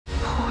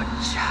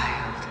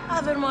child.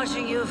 I've been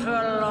watching you for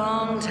a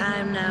long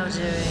time now,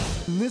 dearie.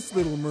 In this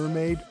Little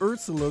Mermaid,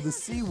 Ursula the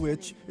Sea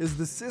Witch is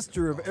the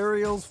sister of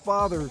Ariel's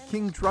father,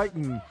 King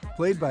Triton,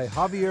 played by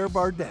Javier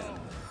Bardem.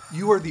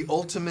 You are the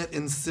ultimate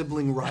in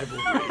sibling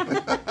rivalry.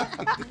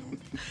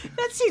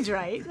 That seems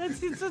right.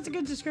 That's a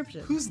good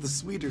description. Who's the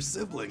sweeter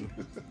sibling?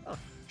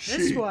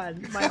 This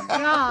one, my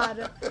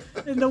God.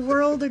 And the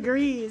world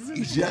agrees.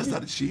 It's just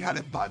that she had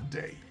a bad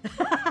day.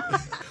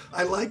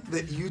 I like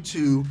that you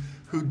two,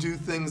 who do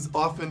things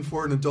often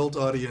for an adult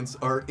audience,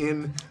 are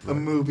in a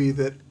movie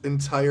that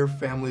entire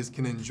families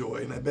can enjoy.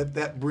 And I bet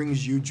that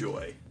brings you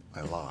joy.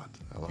 A lot.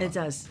 It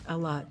does, a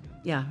lot.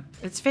 Yeah,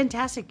 it's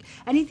fantastic.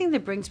 Anything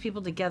that brings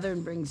people together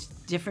and brings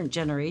different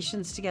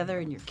generations together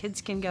and your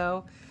kids can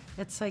go,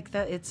 it's like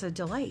that. It's a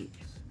delight.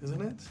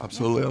 Isn't it?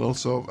 Absolutely. And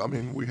also, I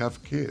mean, we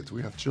have kids,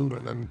 we have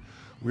children, and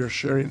we are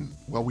sharing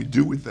what we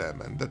do with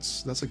them, and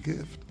that's a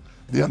gift.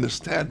 They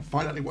understand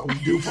finally what we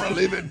do for a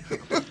living.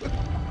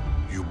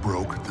 You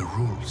broke the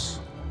rules.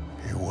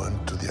 You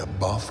went to the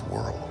above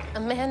world. A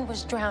man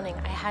was drowning.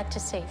 I had to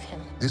save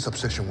him. This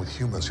obsession with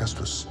humans has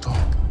to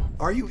stop.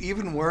 Are you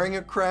even wearing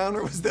a crown,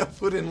 or was that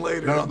put in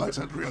later? No, that's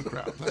a real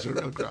crown. That's a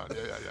real crown.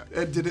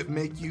 Yeah. And did it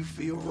make you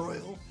feel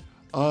royal?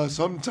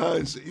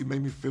 Sometimes it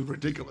made me feel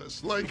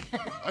ridiculous. Like,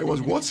 I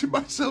was watching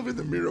myself in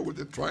the mirror with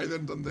the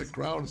trident and the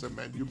crown and said,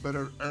 man, you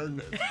better earn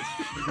it.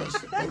 Because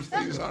those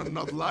things are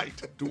not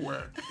light to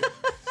wear.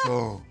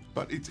 So,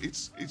 but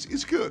it's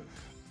good.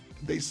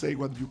 They say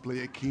when you play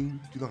a king,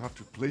 you don't have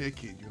to play a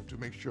king. You have to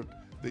make sure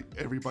that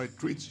everybody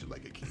treats you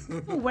like a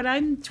king. When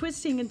I'm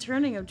twisting and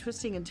turning, I'm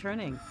twisting and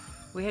turning.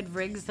 We had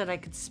rigs that I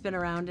could spin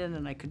around in,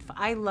 and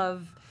I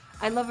love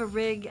a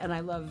rig, and I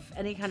love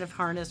any kind of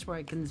harness where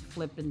I can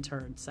flip and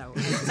turn. So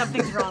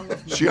something's wrong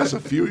with me. She has a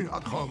few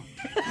at home.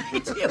 Me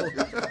too.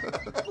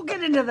 We'll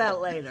get into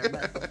that later.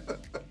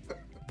 But.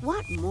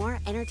 Want more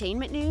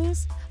entertainment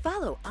news?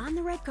 Follow On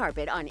the Red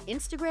Carpet on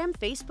Instagram,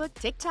 Facebook,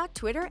 TikTok,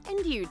 Twitter, and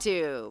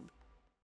YouTube.